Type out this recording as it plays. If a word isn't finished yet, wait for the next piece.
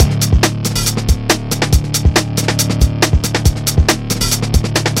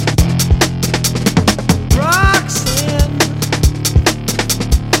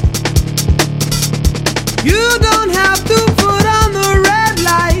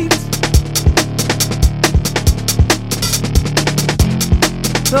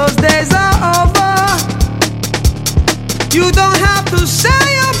You don't have to sell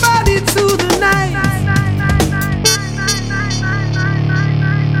your body to the night.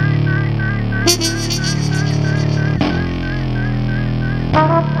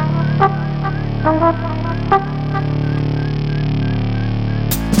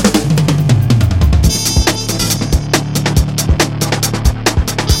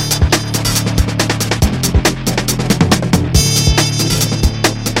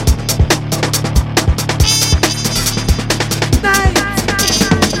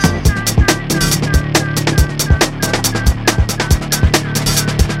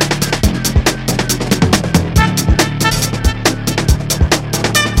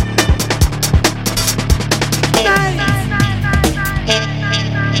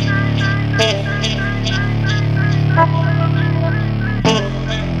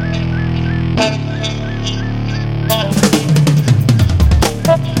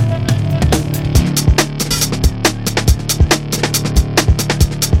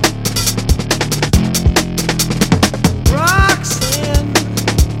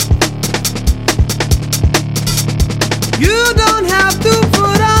 You don't have to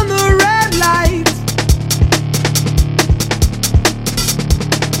put on the red lights.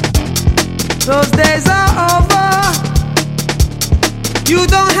 Those days are over. You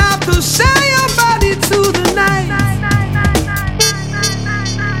don't have to sell your body to the night.